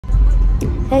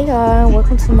Hey y'all,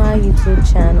 welcome to my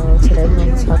YouTube channel. Today we're going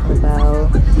to be talking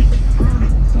about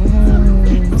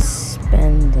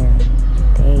spending,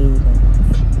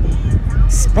 dating.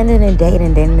 Spending and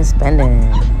dating, dating and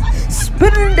spending.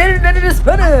 Spending, dating, dating and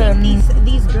spending.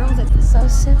 These girls that So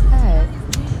sit back.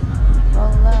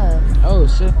 Roll up. Oh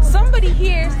shit. somebody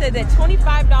here said that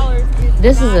 $25 is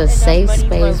This is not a enough safe money for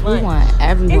space. We lunch. want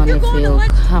everyone If to you're going to feel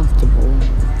lunch- comfortable.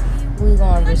 We're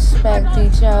going to respect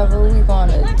each other. We're going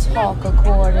to talk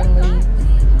accordingly.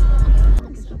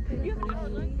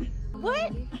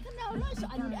 What? No, lunch.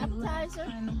 I need an appetizer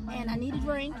and I need a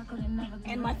drink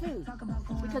and my food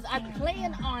because I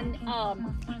plan on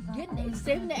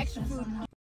saving the extra food.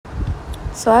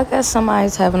 So I guess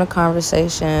somebody's having a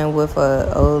conversation with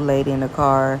a old lady in the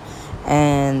car,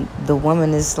 and the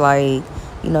woman is like,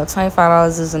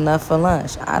 $25 is enough for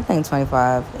lunch. I think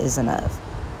 25 is enough.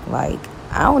 Like,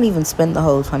 I don't even spend the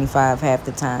whole 25 half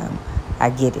the time.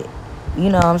 I get it. You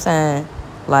know what I'm saying?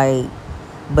 Like,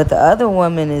 but the other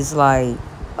woman is like,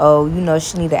 oh,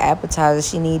 she need an appetizer,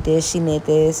 she need this, she need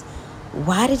this.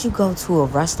 Why did you go to a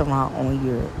restaurant on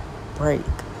your break?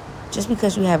 Just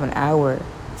because you have an hour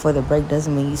for the break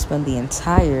doesn't mean you spend the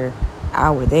entire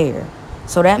hour there.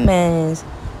 So that means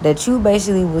that you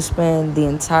basically will spend the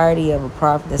entirety of a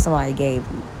profit that somebody gave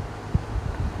you.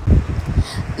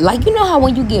 Like, you know how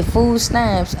when you get food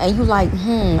stamps and you like,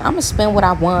 I'm going to spend what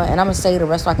I want and I'm going to save the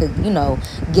rest so I could,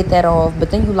 get that off.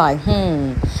 But then you like,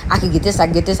 I could get this, I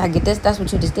get this, I get this. That's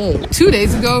what you just did. 2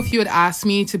 days ago, if you had asked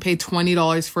me to pay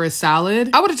 $20 for a salad,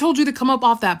 I would have told you to come up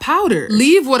off that powder.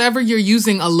 Leave whatever you're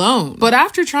using alone. But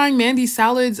after trying Mandy's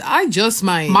salads, I just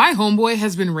might. My homeboy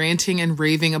has been ranting and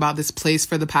raving about this place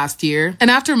for the past year. And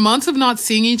after months of not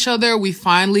seeing each other, we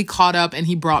finally caught up and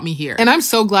he brought me here. And I'm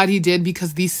so glad he did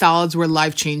because these salads were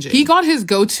life-changing. He got his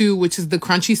go-to, which is the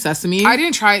crunchy sesame. I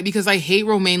didn't try it because I hate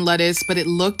romaine lettuce, but it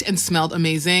looked and smelled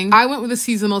amazing. I went with a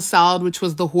seasonal salad, which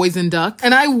was the hoisin duck.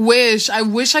 And I wish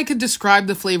I could describe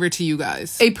the flavor to you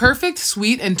guys. A perfect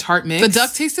sweet and tart mix. The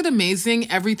duck tasted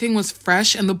amazing, everything was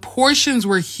fresh, and the portions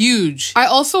were huge. I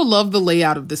also love the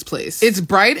layout of this place. It's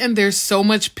bright and there's so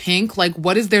much pink, like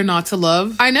what is there not to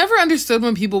love? I never understood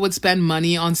when people would spend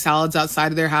money on salads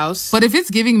outside of their house, but if it's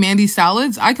giving Mandy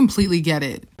salads, I completely get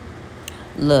it.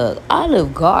 Look,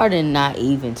 Olive Garden not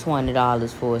even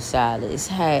 $20 for a salad. It's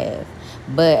half.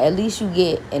 But at least you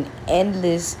get an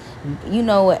endless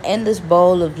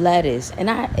bowl of lettuce. And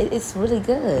it's really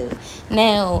good.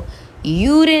 Now,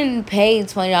 you didn't pay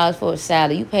 $20 for a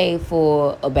salad. You paid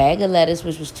for a bag of lettuce,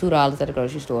 which was $2 at the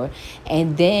grocery store.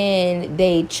 And then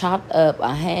they chopped up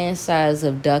a hand size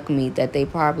of duck meat that they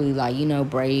probably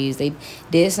braised. They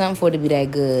did something for it to be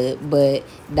that good. But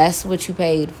that's what you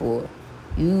paid for.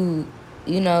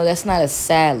 That's not a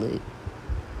salad.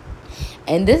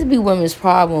 And this be women's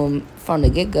problem from the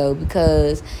get-go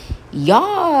because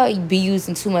y'all be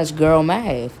using too much girl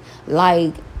math.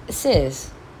 Like,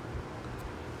 sis.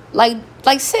 Like,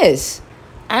 sis.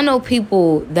 I know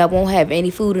people that won't have any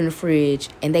food in the fridge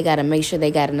and they got to make sure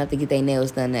they got enough to get their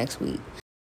nails done next week.